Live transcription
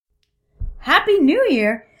Happy New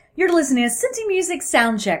Year! You're listening to Cincy Music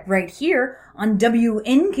Soundcheck right here on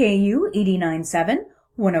WNKU 89.7,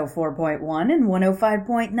 104.1, and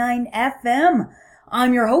 105.9 FM.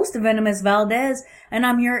 I'm your host, Venomous Valdez, and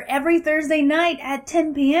I'm here every Thursday night at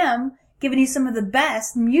 10 p.m. giving you some of the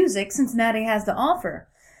best music Cincinnati has to offer.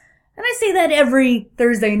 And I say that every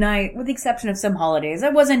Thursday night, with the exception of some holidays. I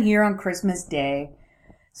wasn't here on Christmas Day.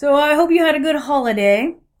 So I hope you had a good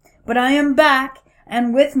holiday. But I am back,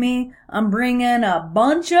 and with me, I'm bringing a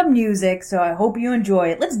bunch of music, so I hope you enjoy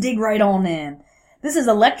it. Let's dig right on in. This is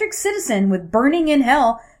Electric Citizen with Burning in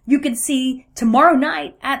Hell. You can see tomorrow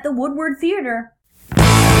night at the Woodward Theater.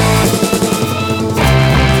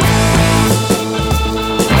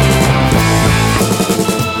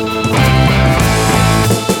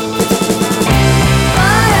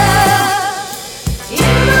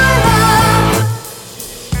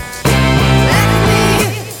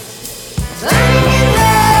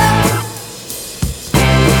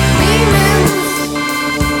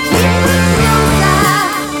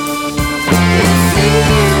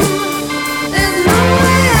 There's no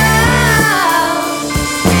way out.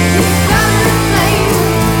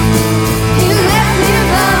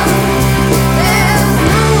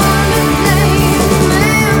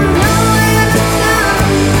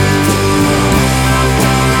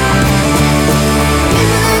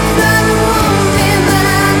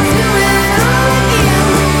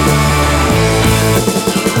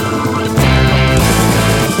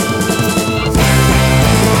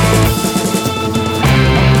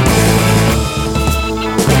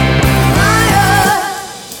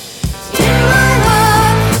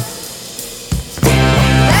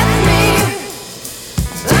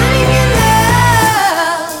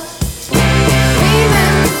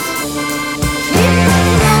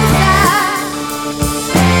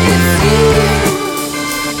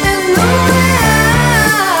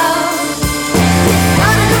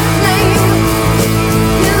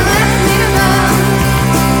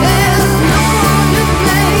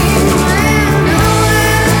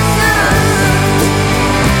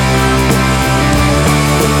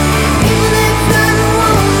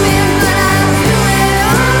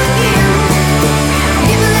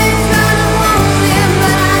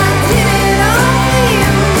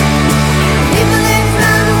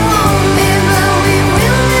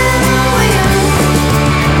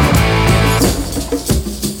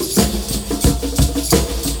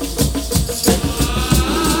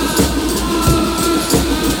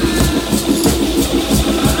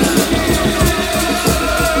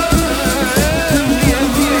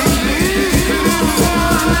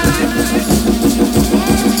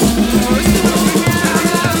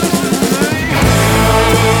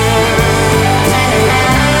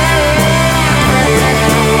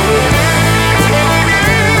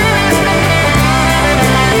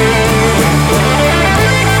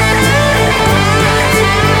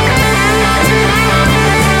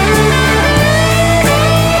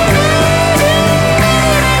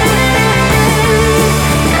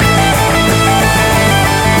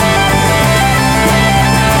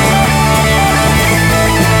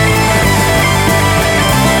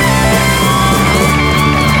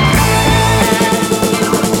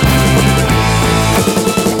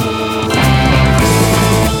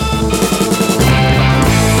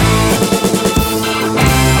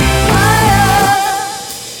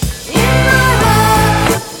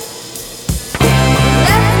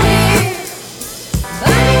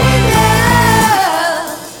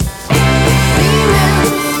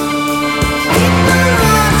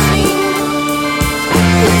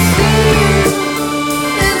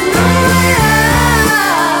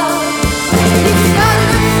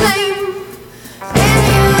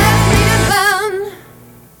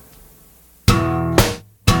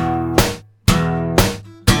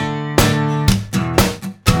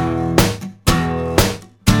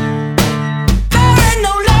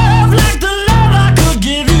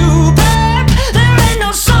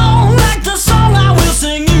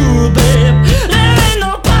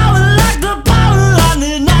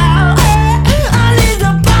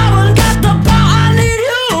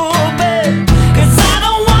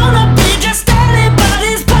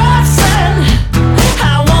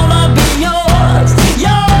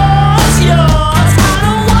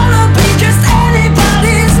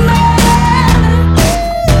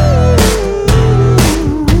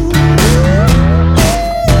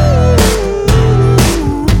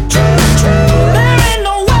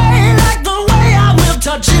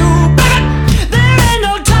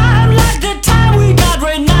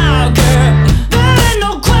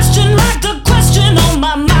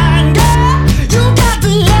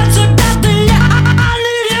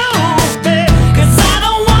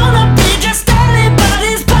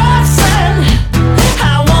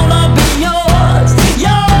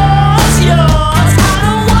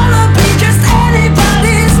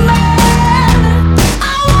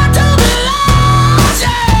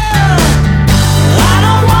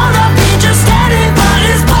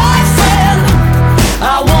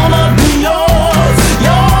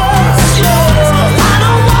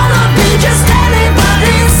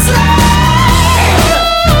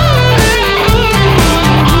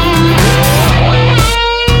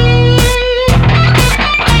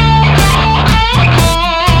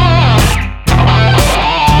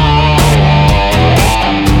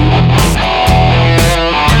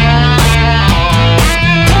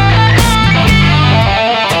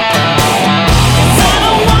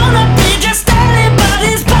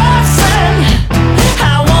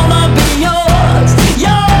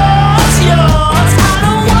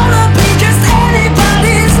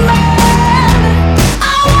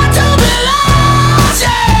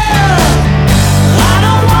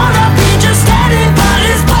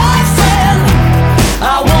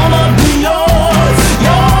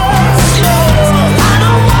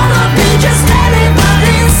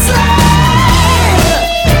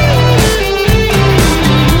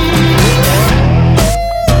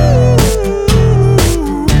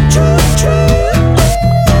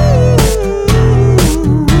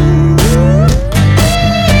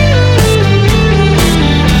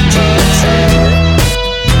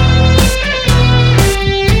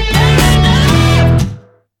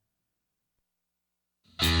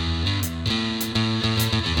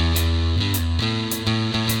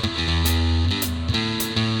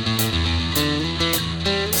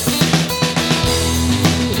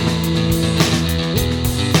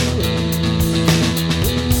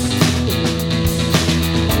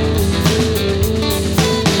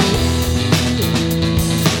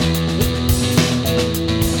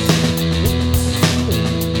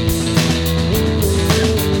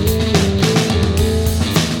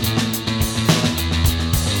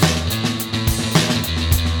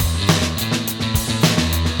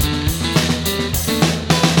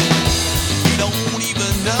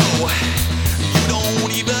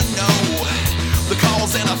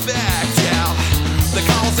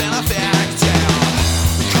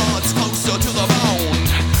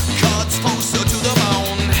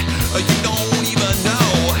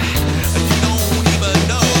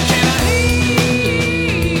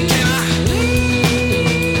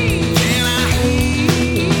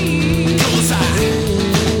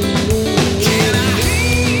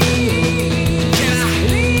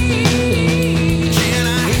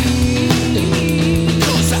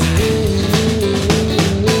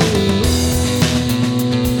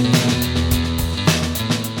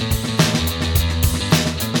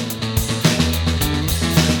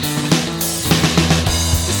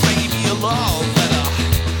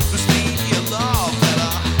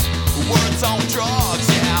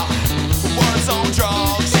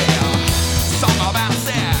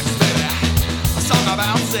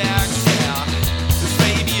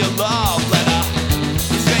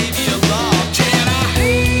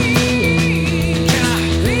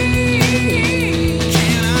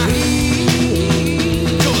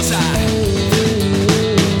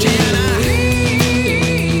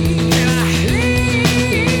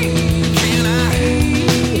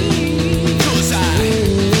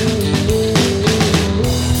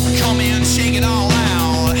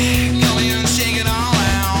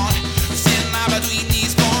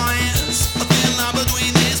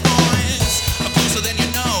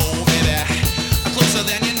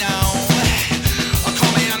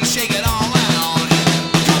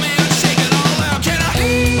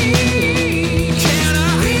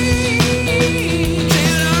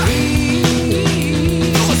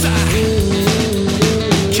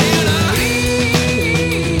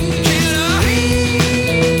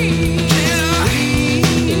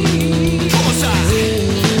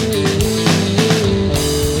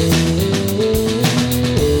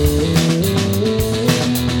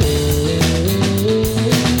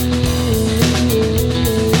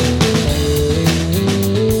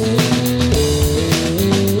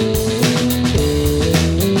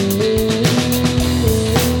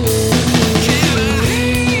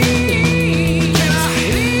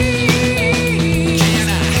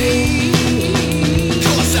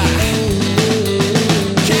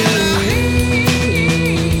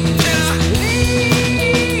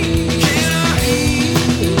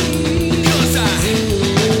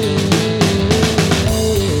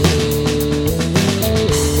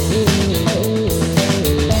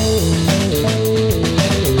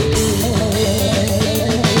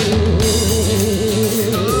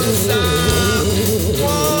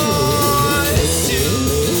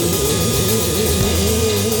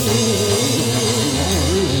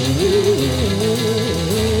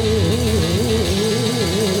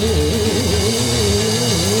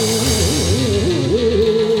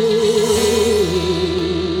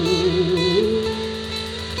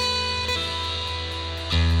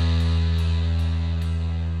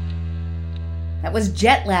 was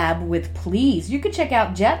JetLab with Please. You could check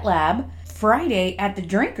out JetLab Friday at the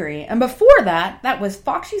Drinkery. And before that, that was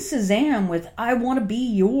Foxy Shazam with I Want to Be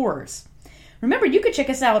Yours. Remember, you could check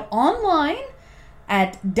us out online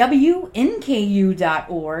at WNKU.org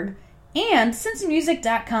and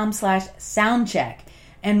cincymusic.com/soundcheck.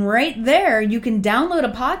 And right there, you can download a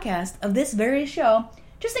podcast of this very show,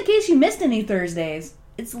 just in case you missed any Thursdays.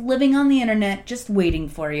 It's living on the internet, just waiting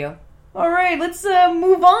for you. All right, let's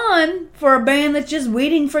move on for a band that's just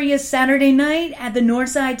waiting for you Saturday night at the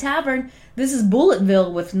Northside Tavern. This is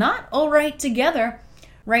Bulletville with Not All Right Together,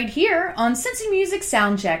 right here on Cincy Music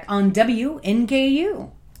Soundcheck on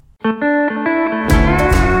WNKU.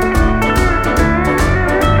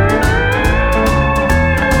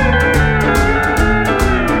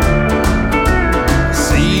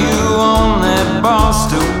 See you on that bar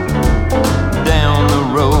stool down the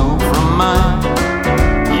road from mine.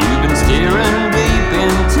 You've been staring deep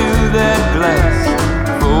into that glass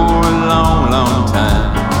for a long, long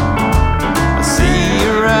time. I see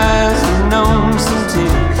your eyes have known some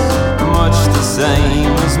tears, much the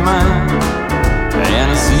same as mine. And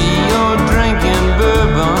I see you're drinking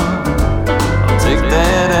bourbon, I'll take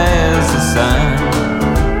that as a sign.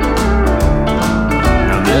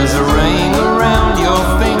 Now there's a ring around your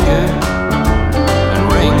finger and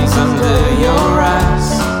rings under your eyes.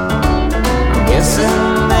 I'm guessing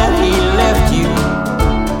that he left you,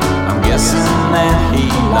 I'm guessing that he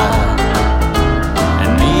lied.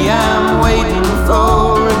 And me, I'm waiting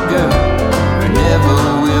for a girl who never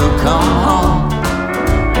will come home.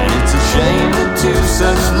 And it's a shame that two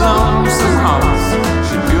such lonesome hearts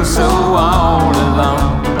should feel so all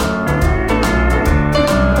alone.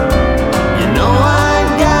 You know I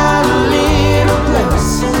got a little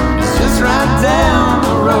place, it's just right down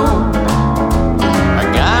the road. I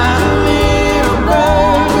got a little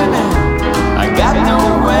burden and I got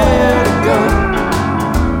nowhere to go.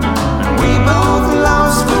 And we both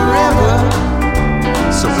lost forever,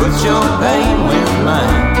 so put your pain with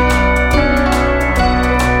mine.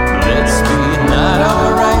 Let's be not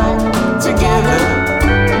alright together,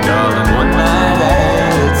 darling, one night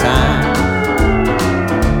at a time.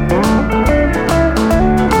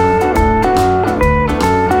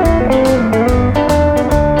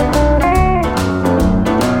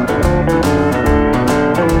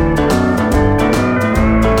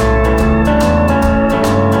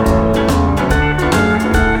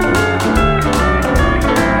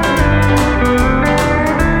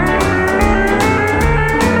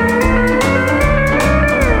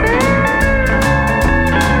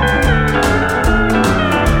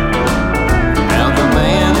 Now the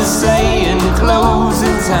man is saying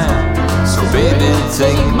closing time, so baby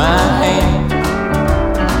take my hand.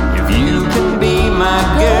 If you can be my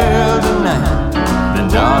girl tonight, then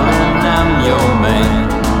darling I'm your man.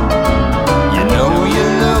 You know you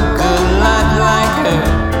look a lot like her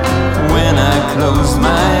when I close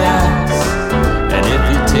my eyes. And if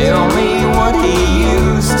you tell me what he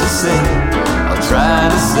used to say, I'll try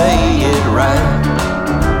to say it right.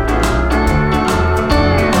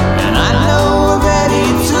 And I know that he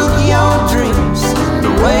took your dreams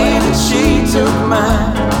the way that she took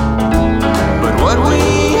mine. But what we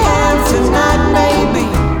have tonight may be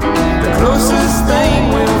the closest thing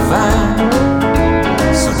we'll find.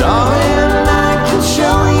 So darling, I can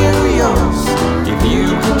show you yours if you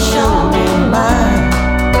can show me mine.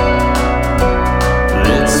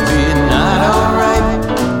 Let's be not alright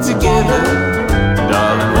together,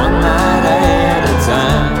 darling, one night at a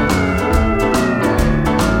time.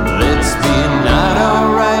 Let's be not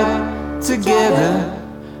alright together,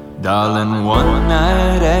 darling, one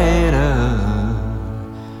night at a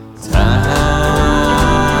time.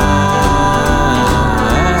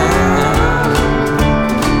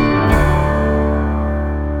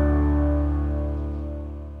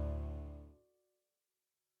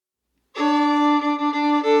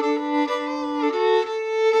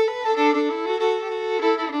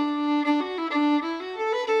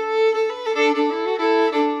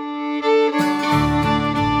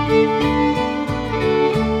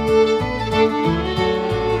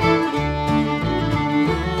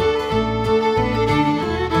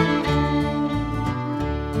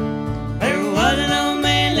 There was an old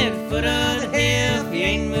man lived at the foot of the hill. He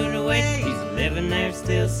ain't moved away, he's living there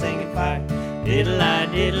still singing fire. Diddle-I,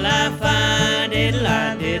 diddle-I-fi,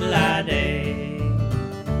 diddle-I, diddle-I-day.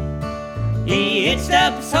 He hitched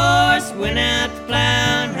up his horse, went out to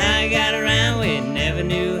plow, and how he got around we never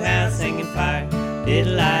knew how, singing fire.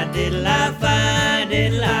 Diddle-I, diddle-I-fi,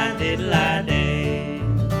 diddle-I, diddle-I-day.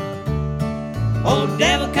 Old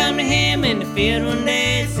devil come to him in the field one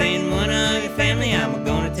day, saying, one of your family I'm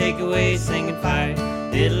gonna take away, singing fire.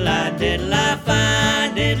 diddle-I,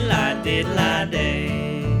 diddle-I-fi, diddle-I, diddle-I-day.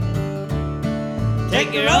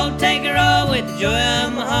 Take your roll with the joy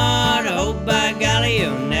of my heart. I hope by golly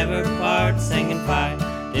you'll never part, singing fire.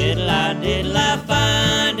 Diddle-I,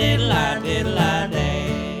 diddle-I-fi, diddle-I, diddle-I-day.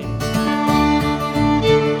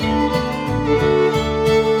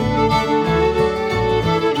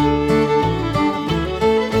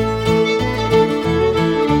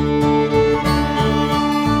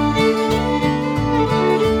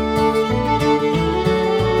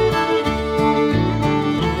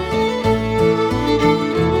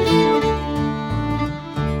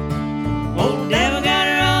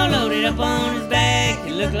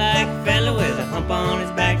 On his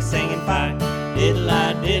back singing fire.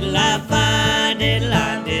 Diddle-I, diddle-I-fi,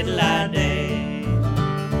 diddle-I, diddle-I-day.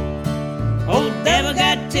 Old devil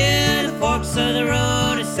got to the forks of the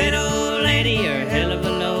road. He said, old lady, you're a hell of a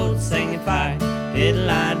load, singing fire.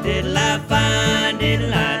 Diddle-I, diddle-I-fi,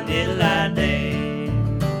 diddle-I, diddle-I-day.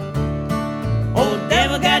 Old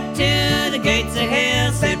devil got to the gates of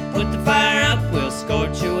hell, said, put the fire up, we'll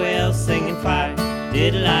scorch you well, singing fire.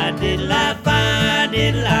 Diddle-I, diddle-I-fi,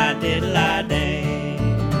 diddle-I, diddle-I-day.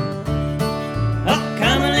 Up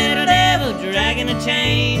come a little devil dragging a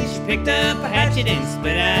chain. She picked up a hatchet and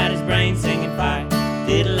split out his brain, singing fire.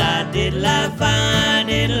 Diddle-I, diddle-I-fi,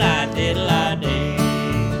 diddle-I, diddle-I-day.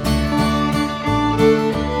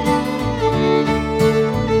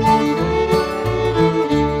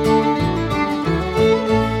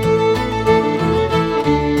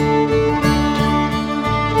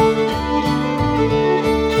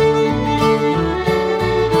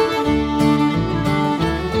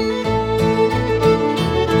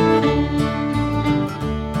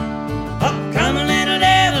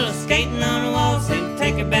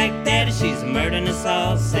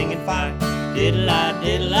 All singing fire. Diddle-I,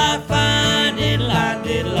 diddle-I-fi, diddle-I,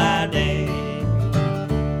 diddle-I-day.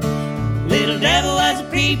 Little devil was a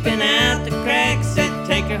peeping out the crack, said,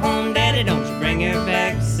 take her home, daddy, don't you bring her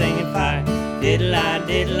back, singing fire. Diddle-I,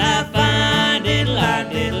 diddle-I-fi, diddle-I,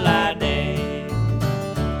 diddle-I-day.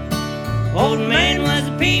 Old man was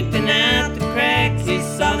a peeping out the crack, he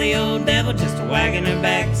saw the old devil just wagging her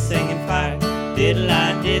back, singing fire.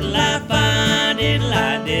 Diddle-I, diddle-I-fi,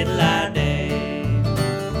 diddle-I, diddle-I-day.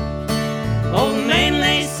 Old man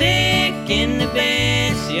lay sick in the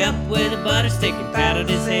bed. She up with a butter stick and paddled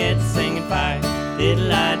his head, singing fire.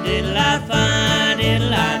 Diddle-I, diddle-I-fi,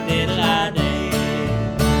 diddle-I, diddle-I-day.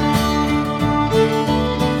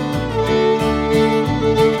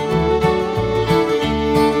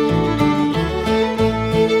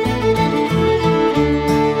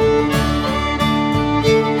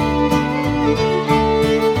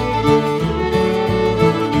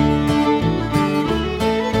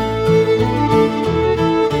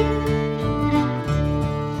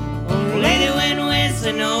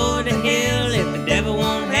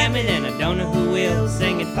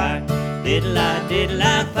 Fire. Diddle-I,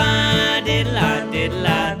 diddle-I-fi, diddle-I,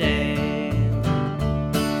 diddle-I-day.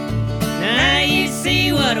 Now you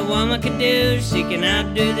see what a woman can do. She can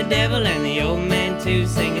outdo the devil and the old man too,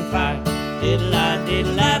 singing fire. Diddle-I,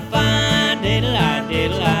 diddle-I-fi, diddle-I,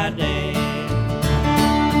 diddle-I-day.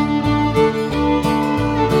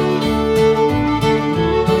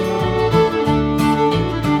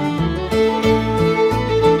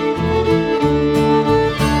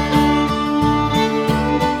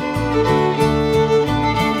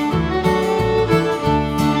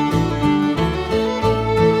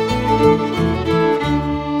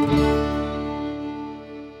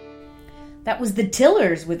 That was the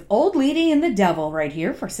Tillers with Old Lady and the Devil right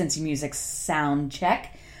here for Cincy Music's Soundcheck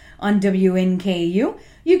on WNKU.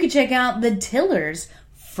 You can check out the Tillers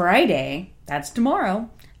Friday, that's tomorrow,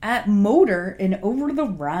 at Moeller in Over the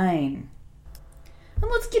Rhine.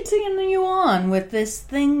 And let's continue on with this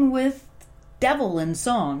thing with devil and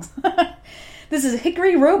songs. This is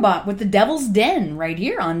Hickory Robot with the Devil's Den right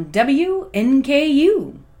here on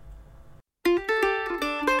WNKU.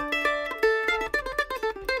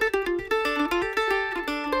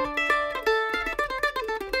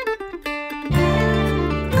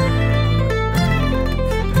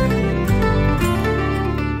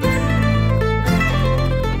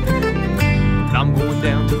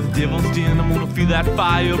 Devil's den, I'm gonna feel that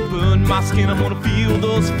fire burn my skin. I'm gonna feel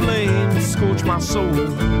those flames scorch my soul.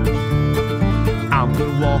 I'm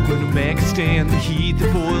gonna walk where no man can stand the heat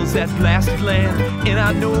that boils that blasted land, and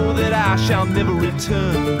I know that I shall never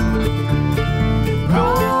return.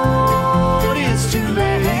 Lord, it's too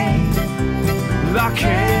late. I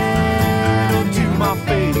can't undo my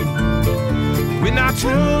fate. When I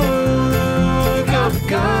took up the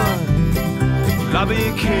gun, I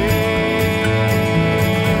became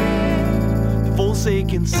forsaken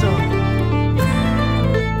sun.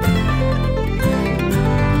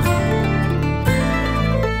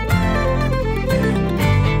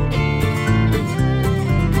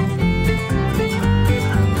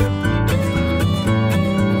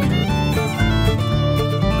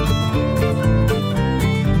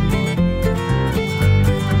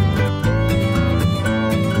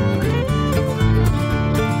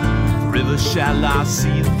 Shall I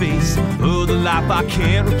see the face of the life I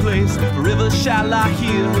can't replace? Forever shall I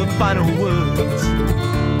hear her final words?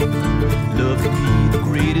 Love can be the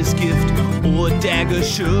greatest gift, or a dagger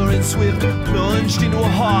sure and swift, plunged into a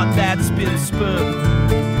heart that's been spurned.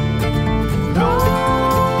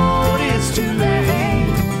 Lord, it's too late.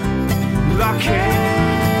 I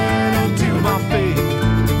can't undo my fate.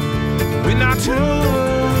 When I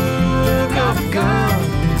took up a gun,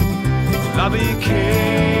 I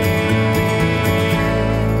became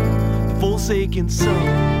forsaken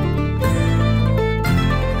son.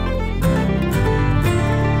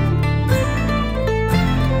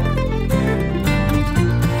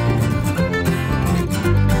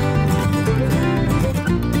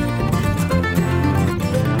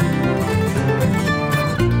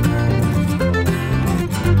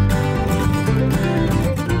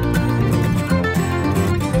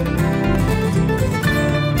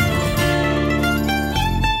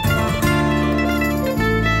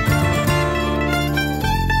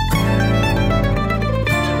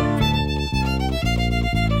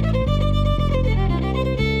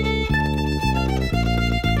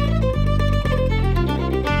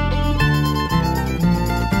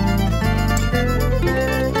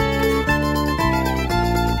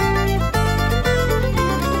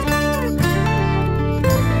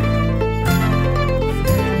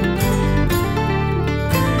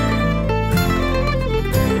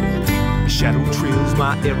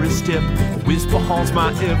 Every step, a whisper haunts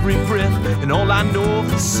my every breath, and all I know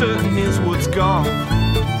for certain is what's gone.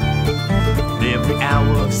 And every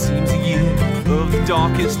hour seems a year of the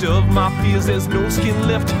darkest of my fears. There's no skin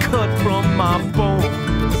left to cut from my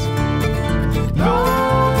bones.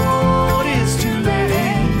 Lord, it's too late.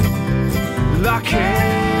 I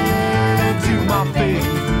can't do my fate.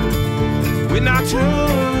 When I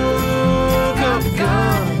took up a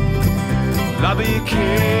gun, I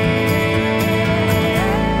became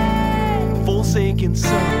forsaken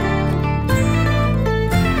son.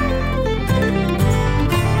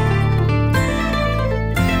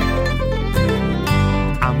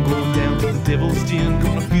 I'm going down to the devil's den,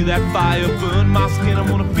 gonna feel that fire burn my skin. I'm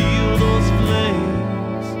gonna feel those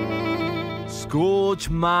flames scorch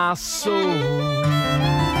my soul.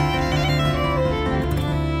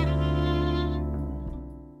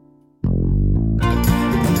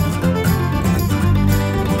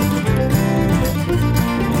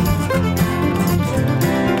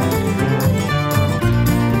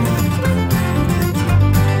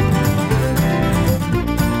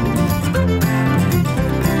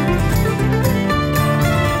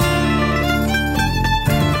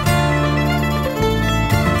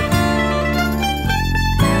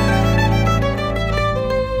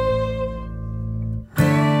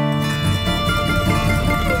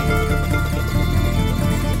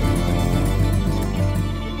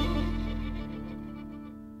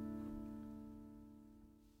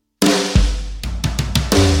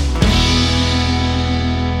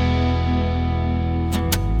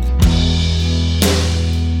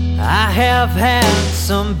 Have had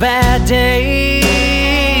some bad days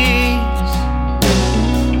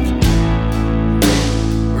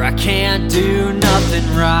where I can't do nothing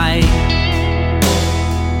right.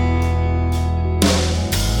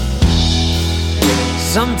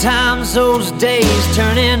 Sometimes those days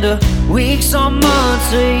turn into weeks or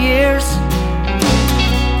months or years.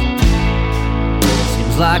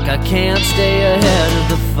 Seems like I can't stay ahead of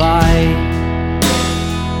the fight.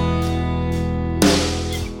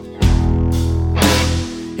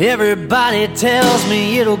 Everybody tells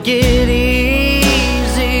me it'll get easier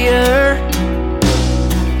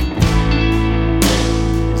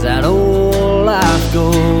as that old life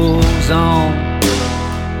goes on.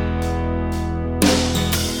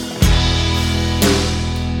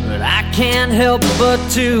 But I can't help but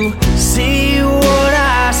to see what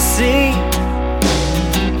I see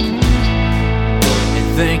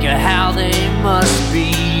and think of how they must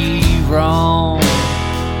be wrong.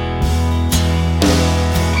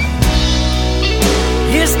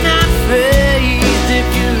 It's not faith if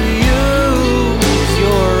you use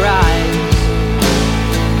your eyes.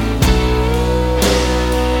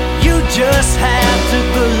 You just have to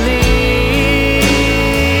believe.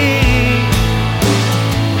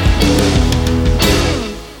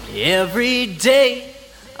 Every day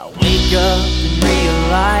I wake up and realize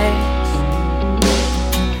realize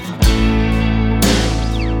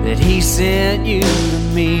that he sent you to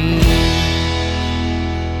me.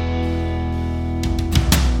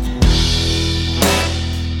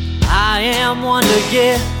 I am one to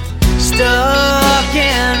get stuck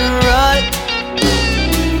in a rut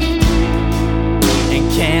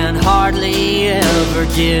and can hardly ever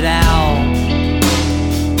get out.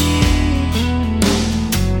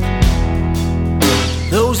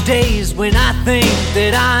 Those days when I think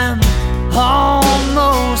that I'm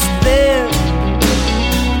almost there,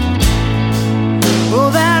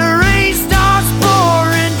 well, that rain starts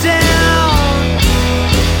pouring down.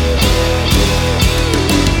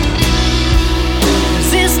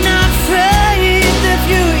 'Cause it's not faith if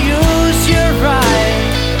you use your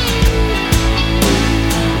right.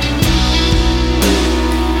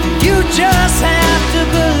 You just have to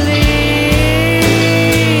believe.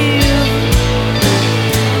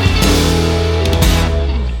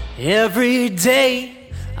 Every day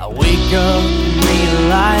I wake up and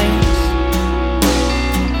realize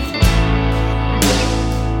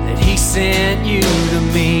that he sent you to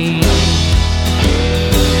me.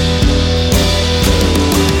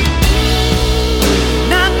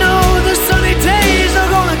 And I know the sunny days are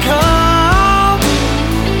gonna come,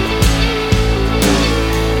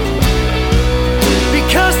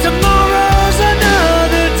 because tomorrow's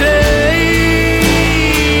another day.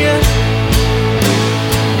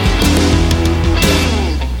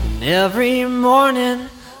 Every morning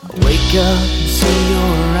I wake up and see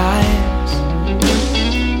your eyes.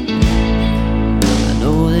 I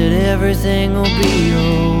know that everything will be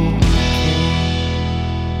okay.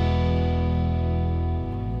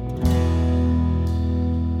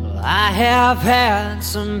 Well, I have had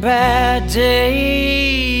some bad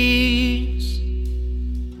days,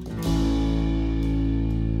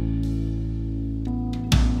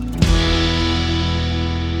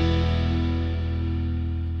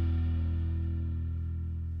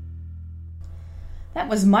 That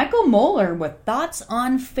was Michael Moeller with Thoughts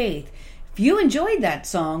on Faith. If you enjoyed that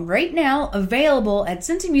song, right now available at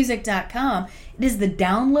cincymusic.com, it is the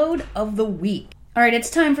download of the week. All right, it's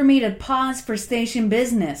time for me to pause for station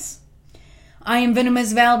business. I am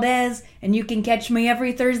Venomous Valdez, and you can catch me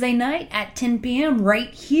every Thursday night at 10 p.m.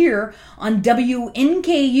 right here on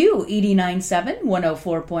WNKU 89.7,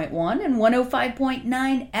 104.1, and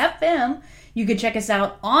 105.9 FM. You can check us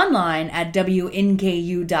out online at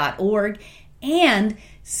WNKU.org and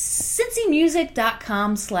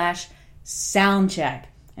cincymusic.com/soundcheck.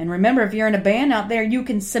 And remember, if you're in a band out there, you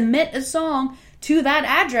can submit a song to that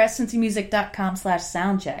address,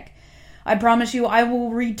 cincymusic.com/soundcheck. I promise you I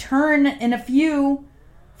will return in a few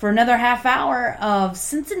for another half hour of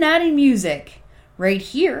Cincinnati music right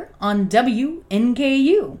here on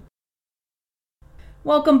WNKU.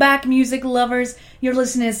 Welcome back, music lovers. You're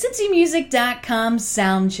listening to cincymusic.com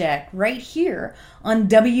Soundcheck right here on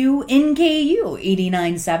WNKU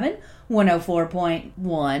 89.7,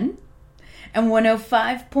 104.1, and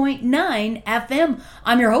 105.9 FM.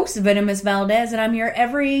 I'm your host, Venomous Valdez, and I'm here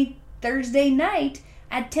every Thursday night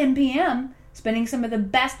at 10 p.m. spinning some of the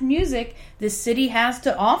best music this city has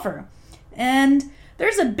to offer. And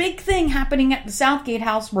there's a big thing happening at the Southgate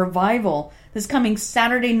House Revival this coming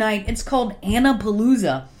Saturday night. It's called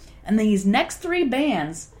Annapalooza. And these next three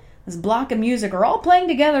bands, this block of music, are all playing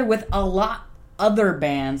together with a lot other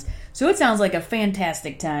bands. So it sounds like a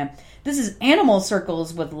fantastic time. This is Animal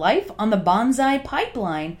Circles with Life on the Banzai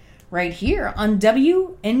Pipeline right here on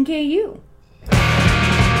WNKU.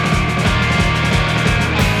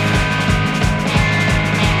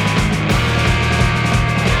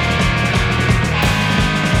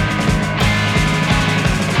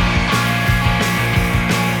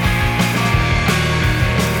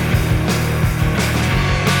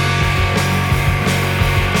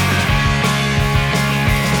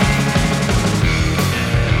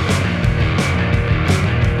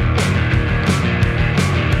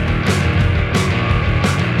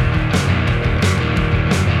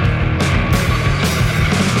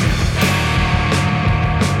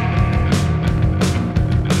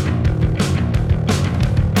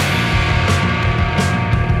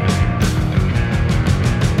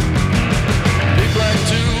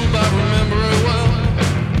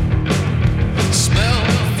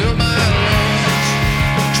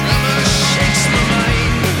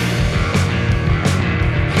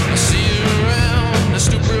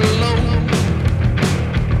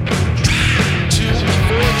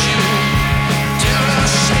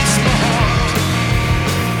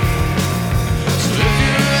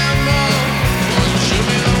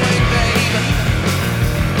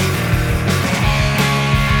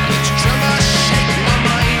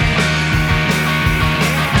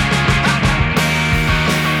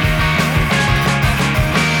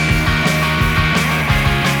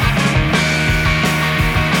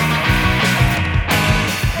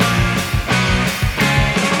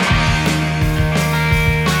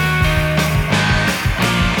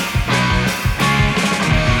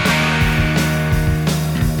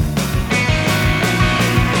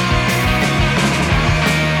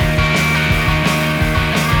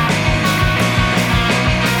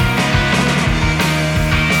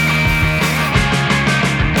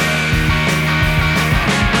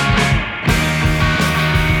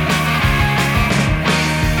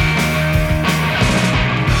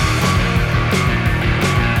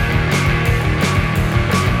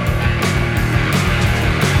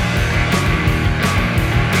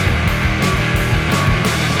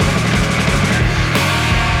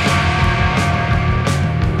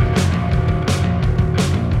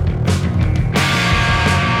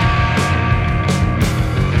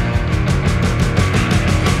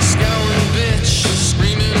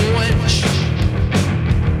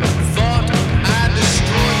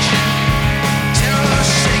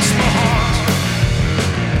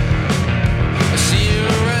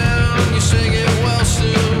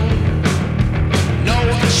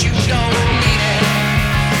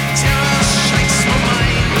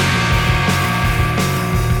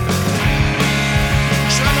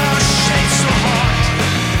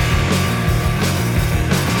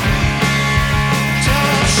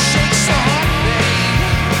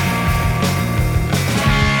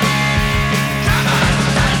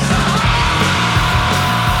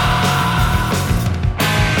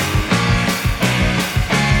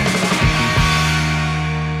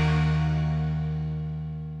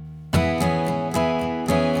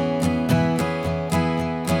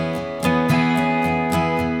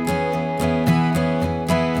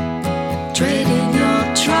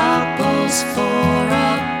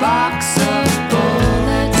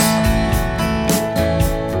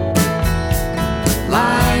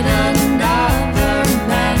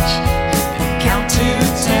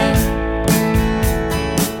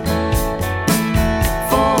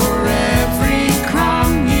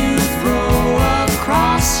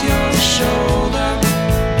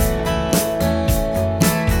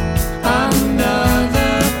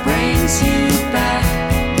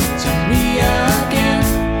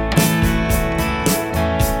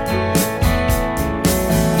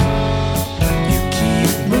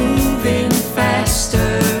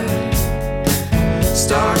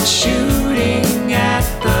 Start shooting at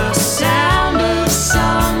the sound of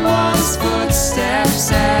someone's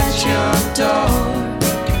footsteps at your door.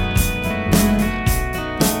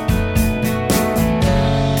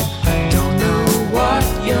 I don't know what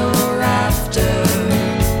you're after,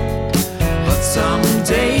 but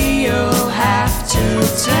someday you'll have to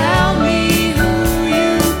tell me who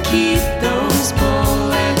you keep those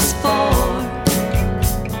bullets for.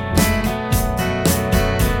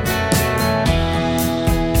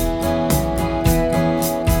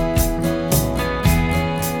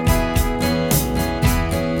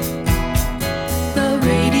 The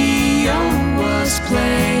radio was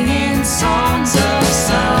playing songs of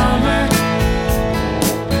summer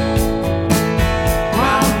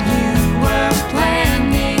while you were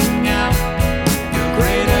planning out your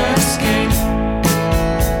great escape.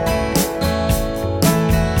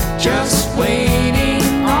 Just waiting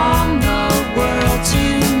on the world to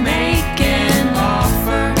make an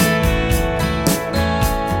offer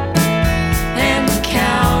and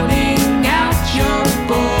counting out your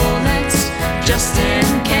bullets just in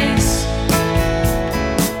case.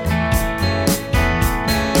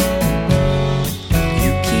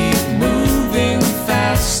 You keep moving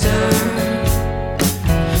faster,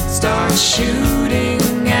 start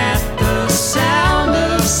shooting at the sound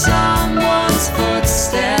of someone's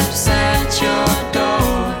footsteps at your door.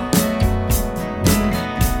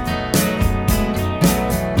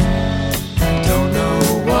 I don't know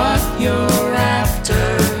what you're after,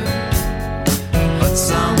 but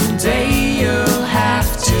someday you'll have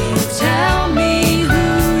to tell me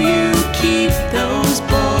who you keep those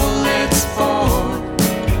bullets for.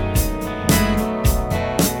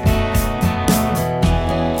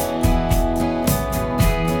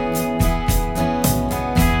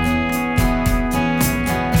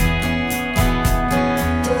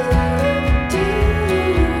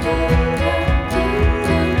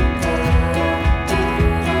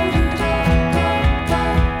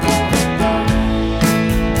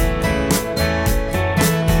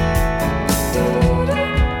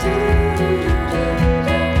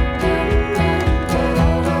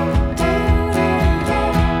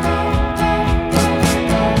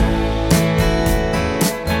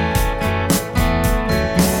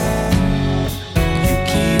 You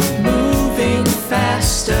keep moving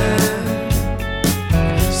faster,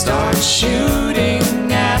 start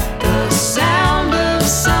shooting at the sound of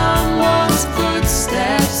someone's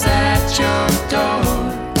footsteps at your door.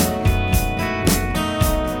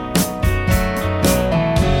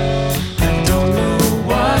 I don't know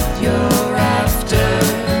what you're after,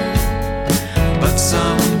 but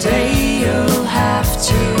someday you'll have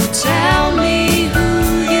to tell me who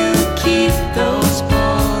you keep those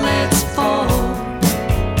bullets for.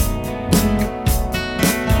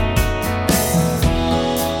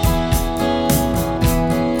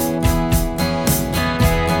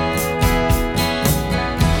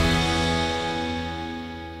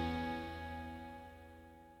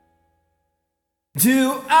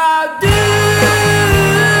 Do I do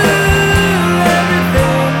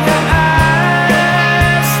everything you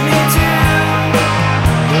ask me to?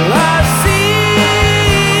 Will I see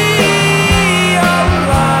all the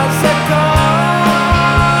lies that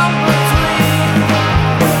come between?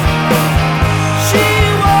 She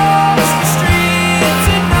walks the streets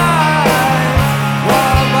at night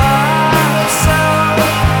while by herself.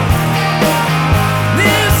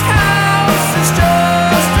 This house is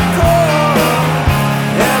just a core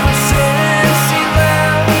ever since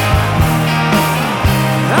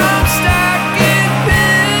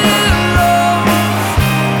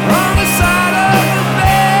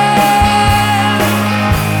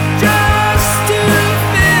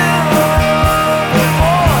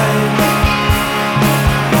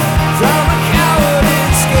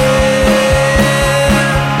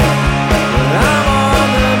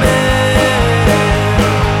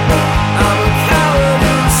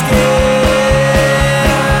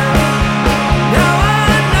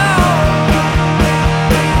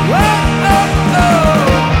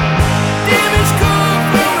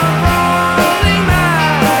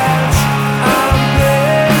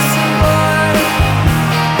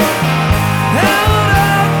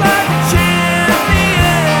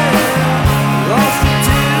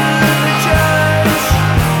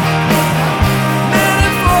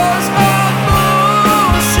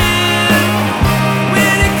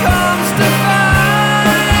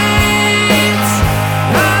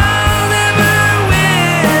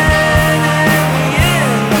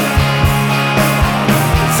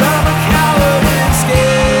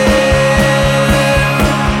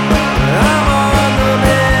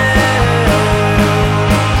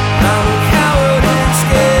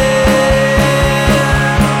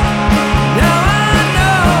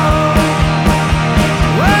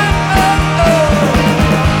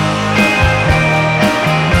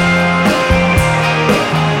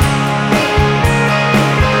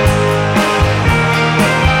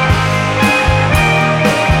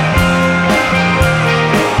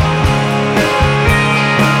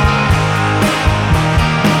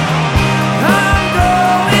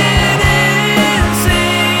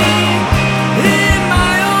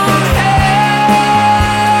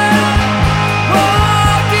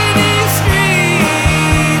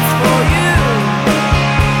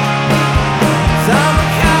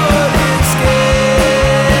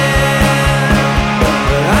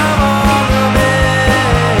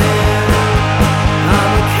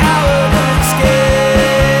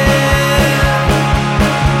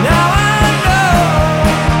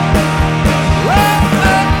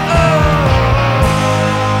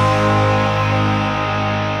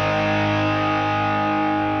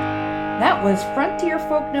That was Frontier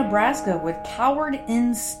Folk Nebraska with Coward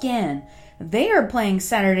in Skin. They are playing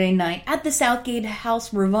Saturday night at the Southgate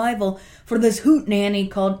House Revival for this hoot nanny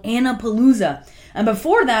called Annapalooza. And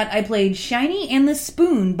before that, I played Shiny and the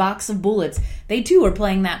Spoon, Box of Bullets. They too are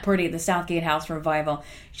playing that party at the Southgate House Revival.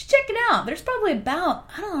 You should check it out. There's probably about,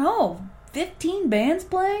 15 bands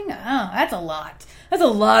playing? Oh, that's a lot. That's a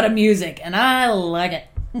lot of music, and I like it.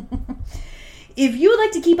 If you would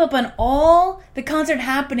like to keep up on all the concert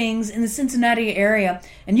happenings in the Cincinnati area,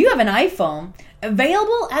 and you have an iPhone,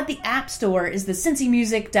 available at the App Store is the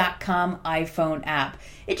cincymusic.com iPhone app.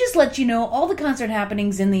 It just lets you know all the concert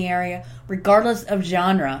happenings in the area, regardless of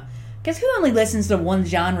genre. Guess who only listens to one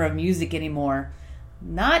genre of music anymore?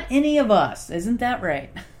 Not any of us, isn't that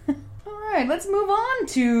right? Alright, let's move on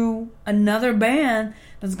to another band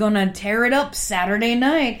that's gonna tear it up Saturday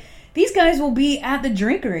night. These guys will be at the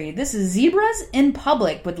Drinkery. This is Zebras in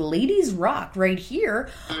Public with Ladies Rock right here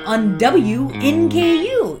on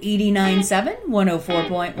WNKU 89.7,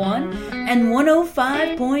 104.1, and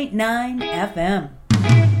 105.9 FM.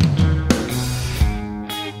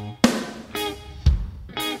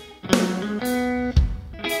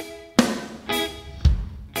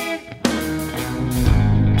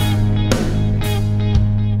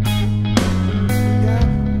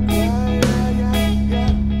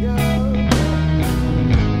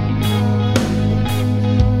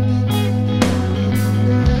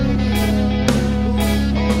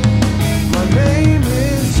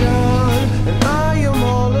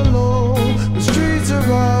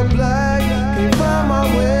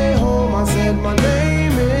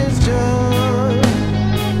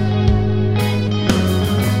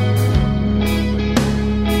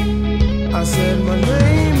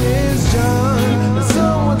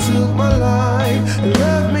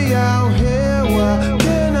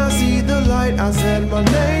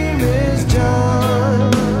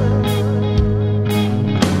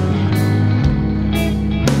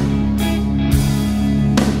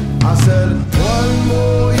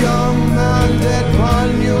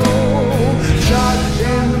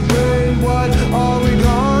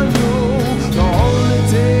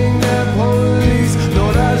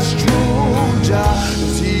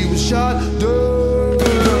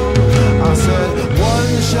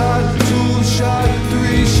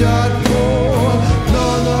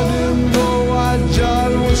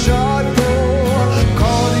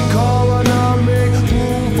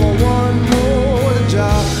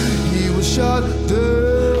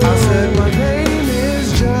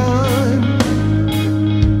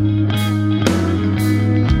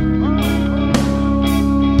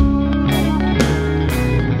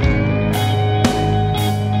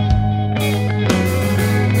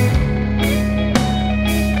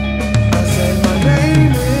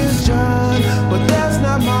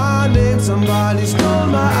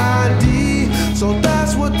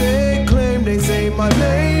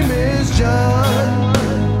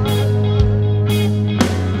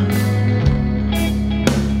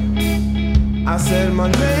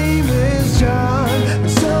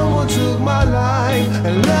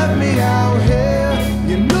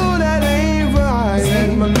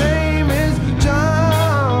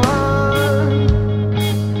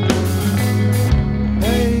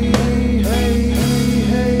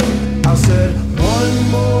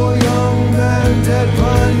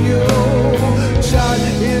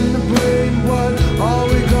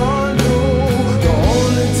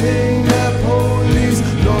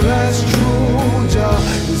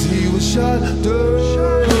 Shut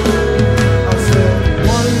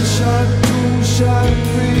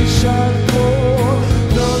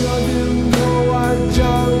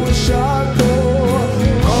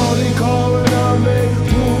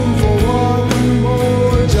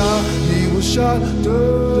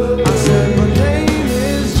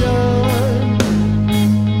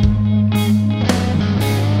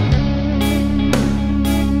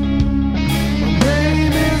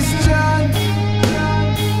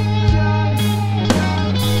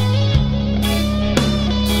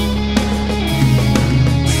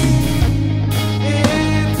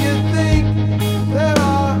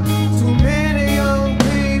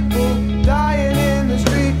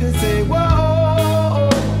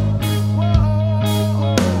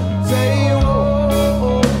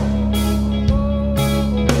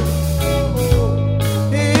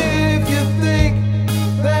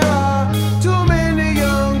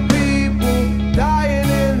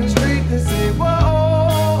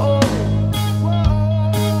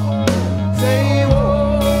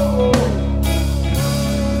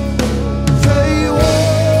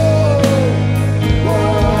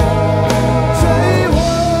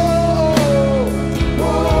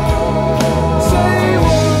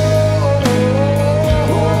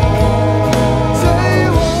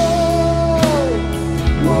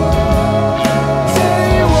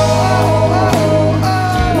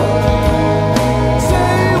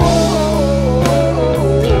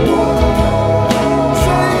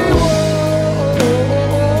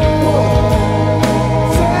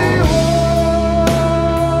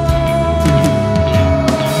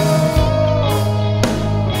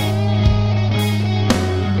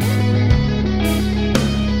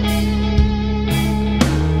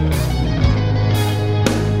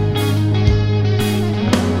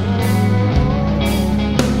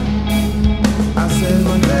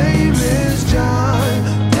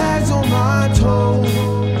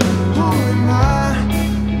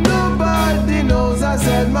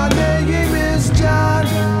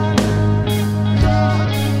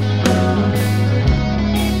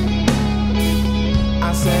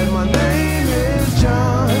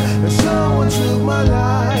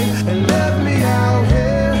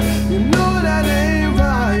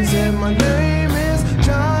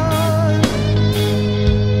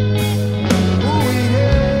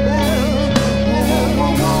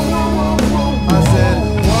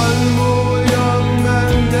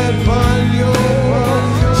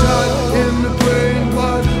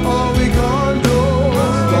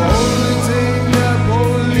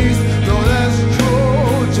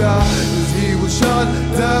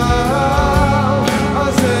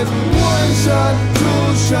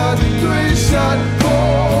shot, 3 shot, 4.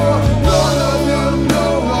 None of them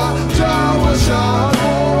know what John was shot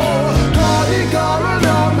for. Cardi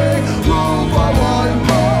Coronami, room for one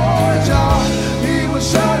more John. He was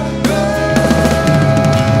shot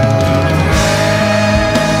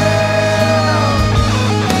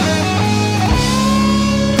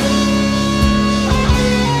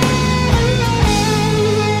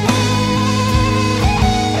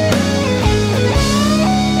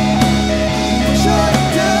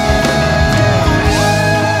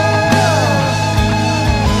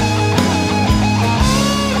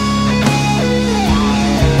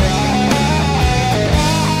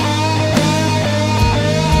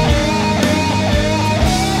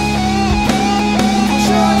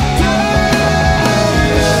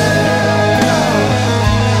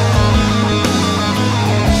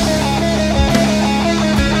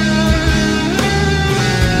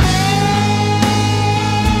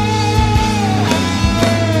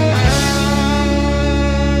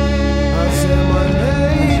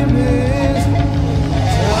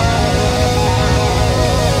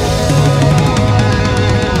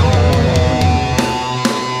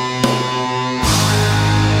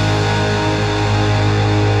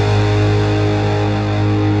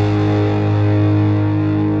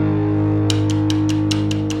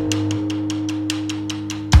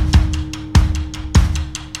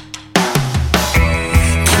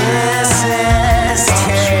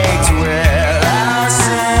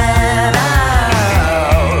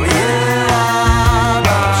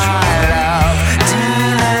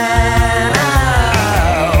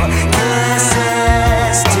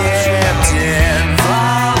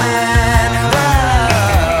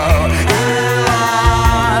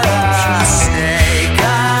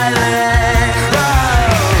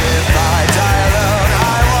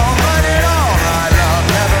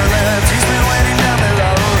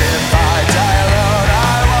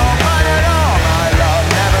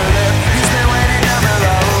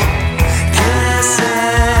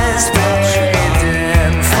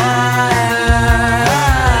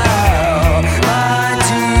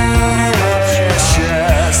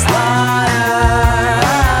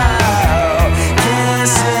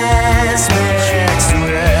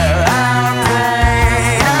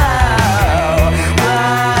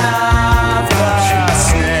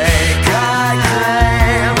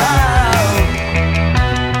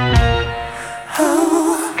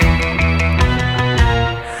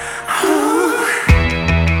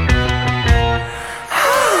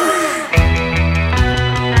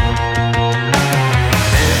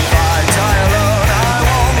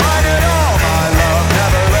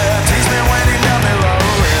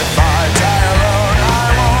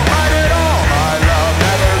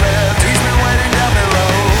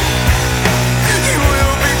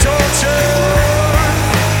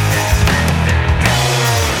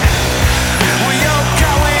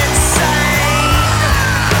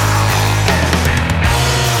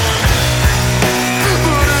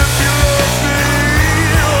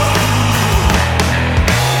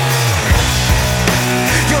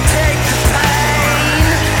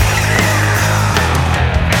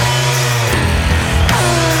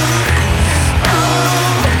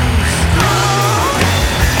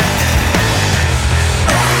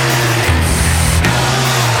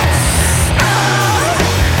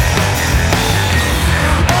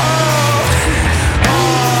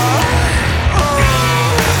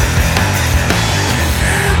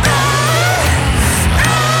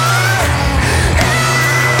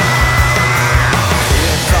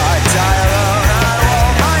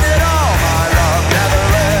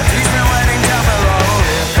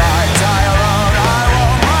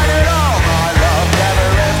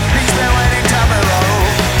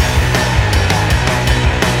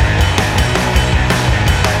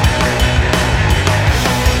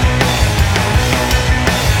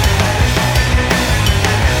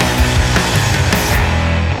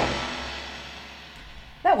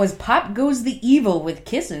was Pop Goes the Evil with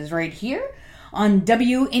Kisses right here on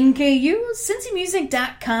WNKU,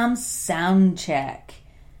 CincyMusic.com Soundcheck.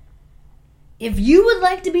 If you would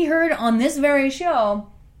like to be heard on this very show,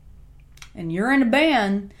 and you're in a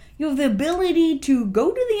band, you have the ability to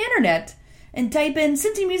go to the internet and type in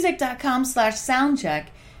CincyMusic.com/soundcheck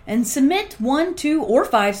and submit 1, 2, or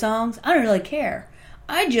 5 songs. I don't really care.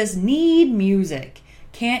 I just need music.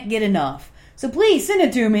 Can't get enough. So please send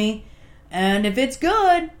it to me. And if it's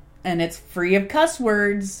good, and it's free of cuss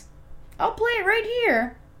words, I'll play it right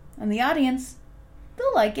here. And the audience,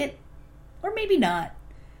 they'll like it. Or maybe not.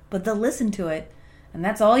 But they'll listen to it. And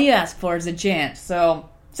that's all you ask for is a chance. So,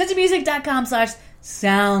 CincyMusic.com/soundcheck.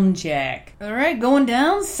 Soundcheck. Alright, going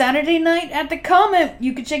down Saturday night at the Comet.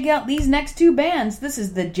 You can check out these next two bands. This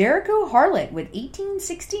is the Jericho Harlot with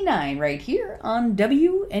 1869 right here on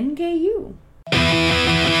WNKU.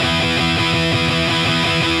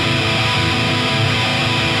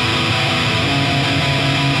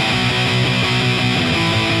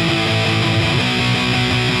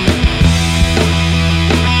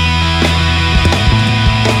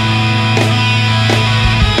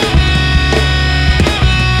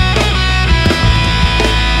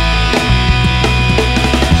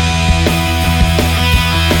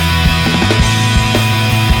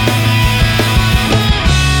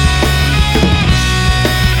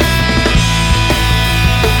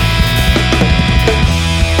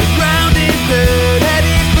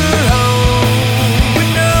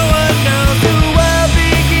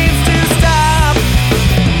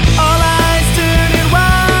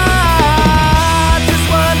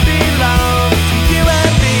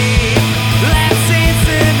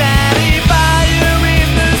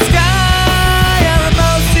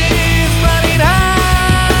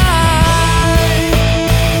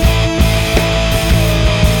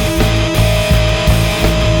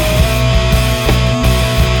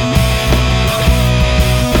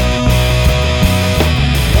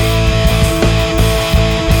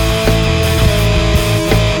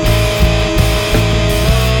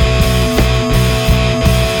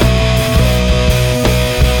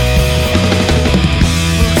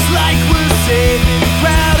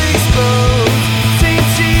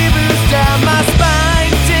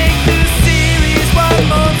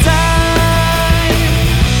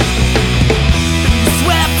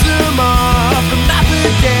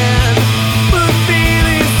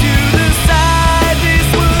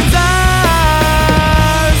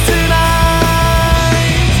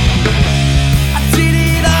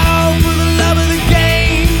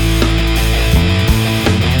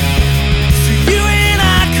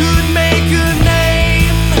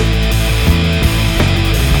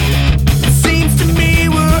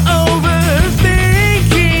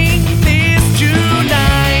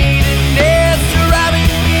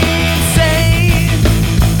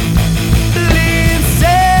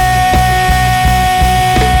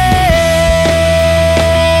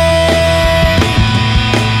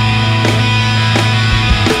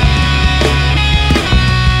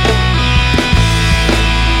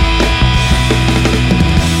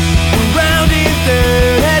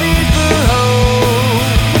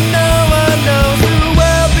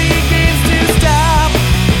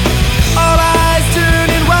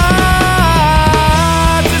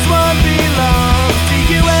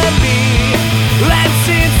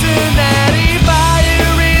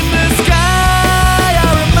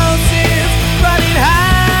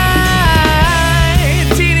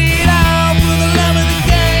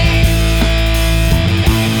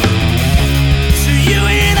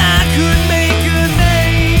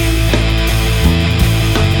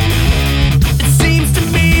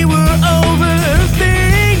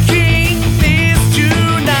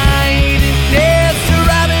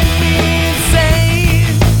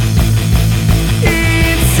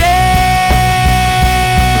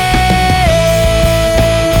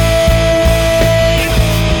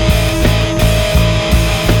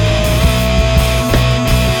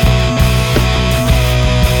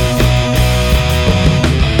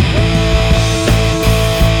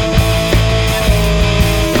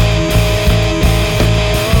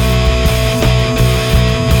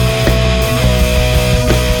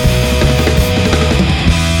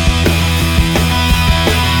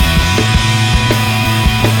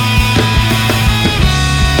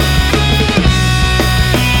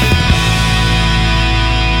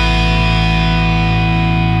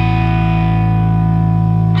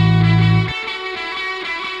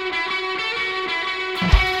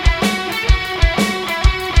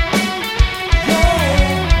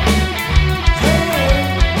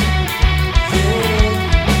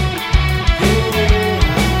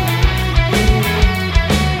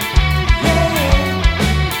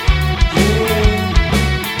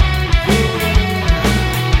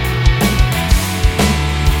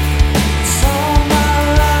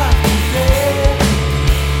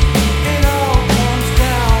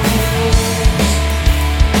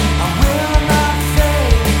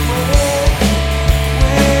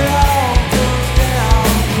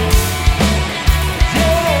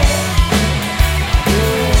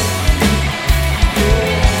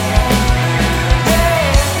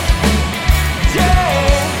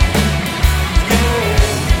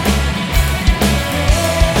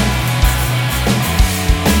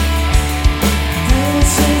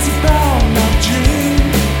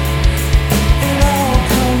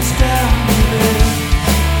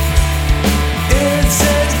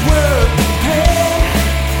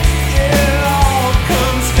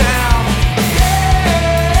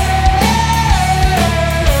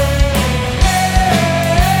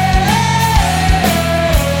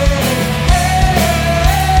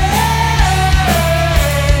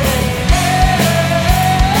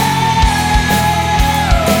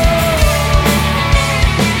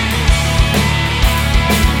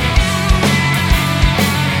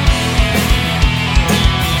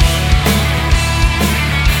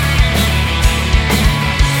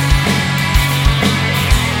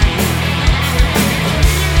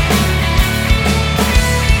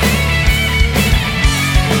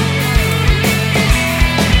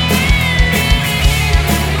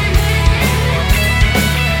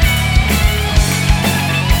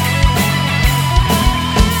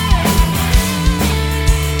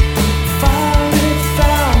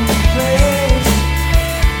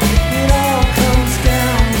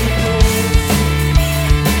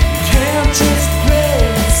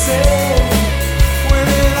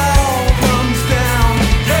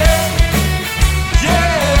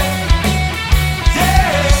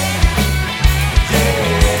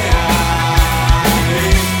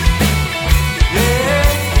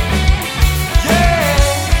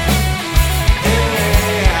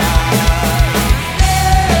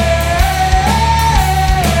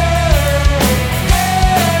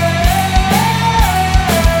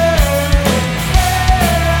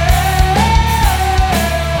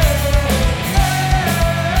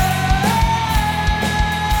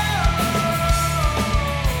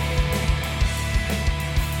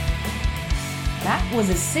 was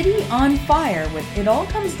A City on Fire with It All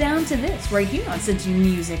Comes Down to This right here on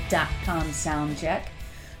CincyMusic.com Soundcheck.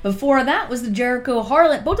 Before that was the Jericho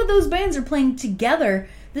Harlot. Both of those bands are playing together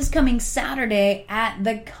this coming Saturday at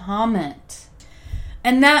the Comet.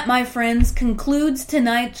 And that, my friends, concludes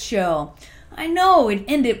tonight's show. I know it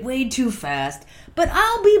ended way too fast, but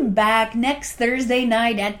I'll be back next Thursday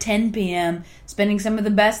night at 10 p.m. spinning some of the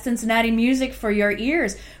best Cincinnati music for your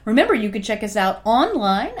ears. Remember, you can check us out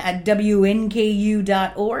online at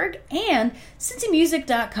WNKU.org and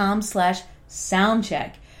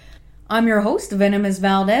CincyMusic.com/soundcheck. I'm your host, Venomous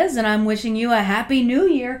Valdez, and I'm wishing you a Happy New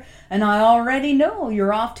Year. And I already know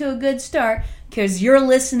you're off to a good start because you're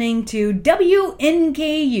listening to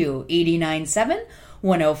WNKU 89.7,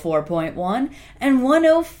 104.1, and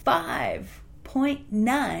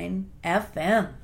 105.9 FM.